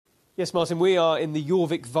Yes, Martin, we are in the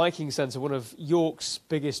Jorvik Viking Centre, one of York's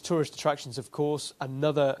biggest tourist attractions, of course.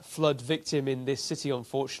 Another flood victim in this city,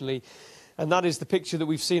 unfortunately. And that is the picture that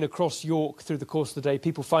we've seen across York through the course of the day.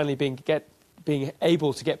 People finally being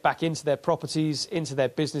able to get back into their properties, into their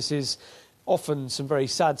businesses. Often some very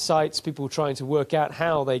sad sights, people trying to work out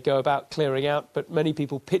how they go about clearing out, but many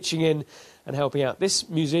people pitching in and helping out. This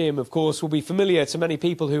museum, of course, will be familiar to many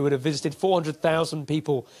people who would have visited. 400,000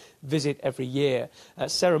 people visit every year.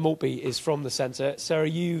 Sarah Maltby is from the centre. Sarah,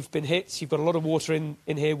 you've been hit. You've got a lot of water in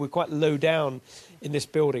here. We're quite low down in this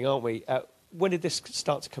building, aren't we? When did this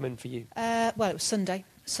start to come in for you? Well, it was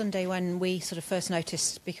Sunday when we sort of first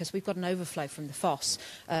noticed, because we've got an overflow from the foss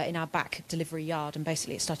in our back delivery yard, and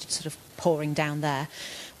basically it started sort of pouring down there.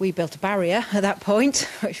 We built a barrier at that point,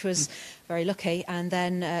 which was very lucky, and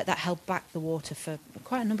then that held back the water for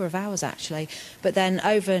quite a number of hours actually. But then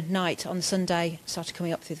overnight on the Sunday it started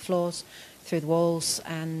coming up through the floors, through the walls,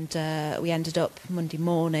 and we ended up Monday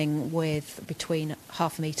morning with between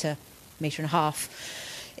half a metre and a half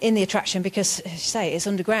in the attraction, because, as you say, it's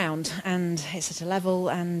underground and it's at a level,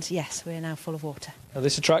 and yes, we're now full of water. Now,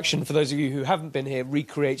 this attraction, for those of you who haven't been here,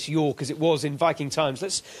 recreates York as it was in Viking times.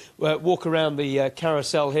 Let's walk around the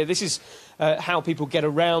carousel here. This is how people get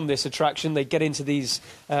around this attraction. They get into these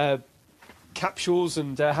capsules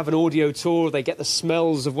and have an audio tour. They get the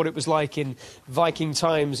smells of what it was like in Viking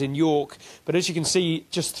times in York. But as you can see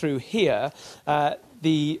just through here,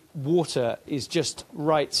 the water is just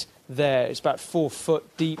right there. It's about 4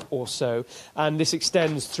 foot deep or so, and this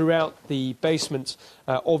extends throughout the basement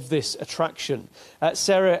of this attraction.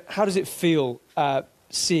 Sarah, how does it feel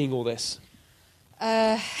seeing all this?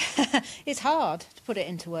 It's hard to put it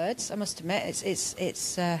into words, I must admit.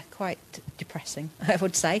 It's quite depressing, I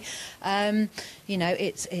would say. You know,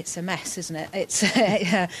 it's a mess, isn't it? It's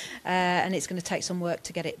and it's going to take some work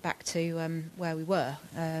to get it back to where we were.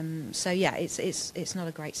 So yeah, it's not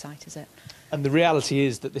a great sight, is it? And the reality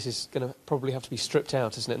is that this is going to probably have to be stripped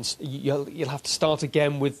out, isn't it? And you'll have to start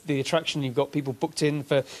again with the attraction. You've got people booked in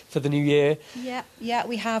for the new year. Yeah,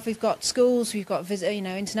 we have. We've got schools. We've got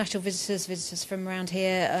international visitors from around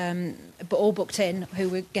here, but all booked in, who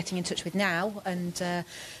we're getting in touch with now. And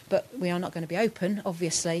but we are not going to be open.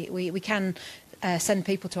 Obviously, we can send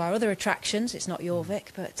people to our other attractions. It's not Jorvik,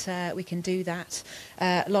 but we can do that.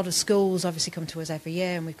 A lot of schools obviously come to us every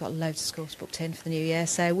year, and we've got loads of schools booked in for the new year.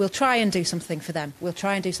 So we'll try and do something for them. We'll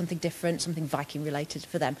try and do something different, something Viking related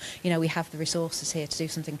for them. You know, we have the resources here to do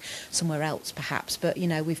something somewhere else, perhaps. But, you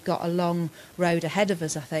know, we've got a long road ahead of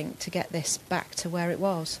us, I think, to get this back to where it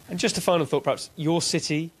was. And just a final thought, perhaps, your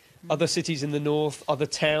city, other cities in the north, other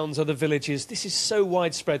towns, other villages. This is so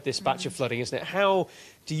widespread, this batch of flooding, isn't it? How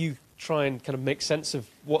do you try and kind of make sense of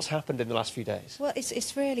what's happened in the last few days? Well,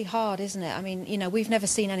 it's really hard, isn't it? I mean, you know, we've never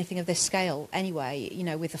seen anything of this scale anyway, you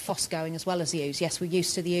know, with the foss going as well as the Ouse. Yes, we're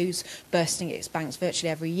used to the Ouse bursting its banks virtually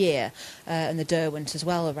every year, and the Derwent as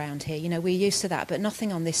well around here. You know, we're used to that, but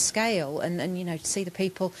nothing on this scale. And you know, to see the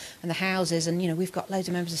people and the houses, and, you know, we've got loads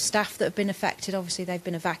of members of staff that have been affected. Obviously, they've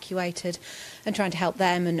been evacuated, and trying to help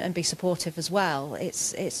them and be supportive as well.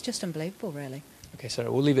 It's just unbelievable, really. OK,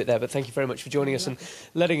 Sarah, we'll leave it there, but thank you very much for joining us and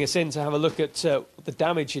letting us in to have a look at the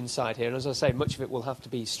damage inside here. And as I say, much of it will have to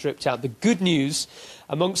be stripped out. The good news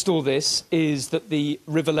amongst all this is that the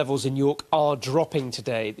river levels in York are dropping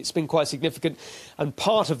today. It's been quite significant, and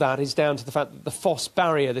part of that is down to the fact that the foss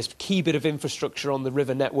barrier, this key bit of infrastructure on the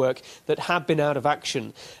river network that had been out of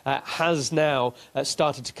action, has now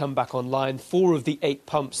started to come back online. 4 of the 8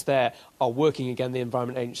 pumps there are working again, the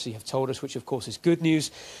Environment Agency have told us, which of course is good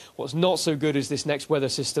news. What's not so good is this next weather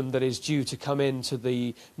system that is due to come into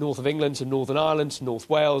the north of England, to Northern Ireland, to North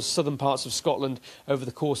Wales, southern parts of Scotland over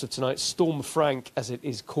the course of tonight. Storm Frank, as it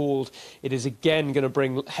is called. It is again going to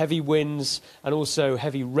bring heavy winds and also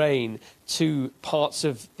heavy rain to parts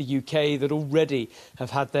of the UK that already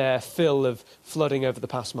have had their fill of flooding over the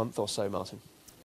past month or so, Martin.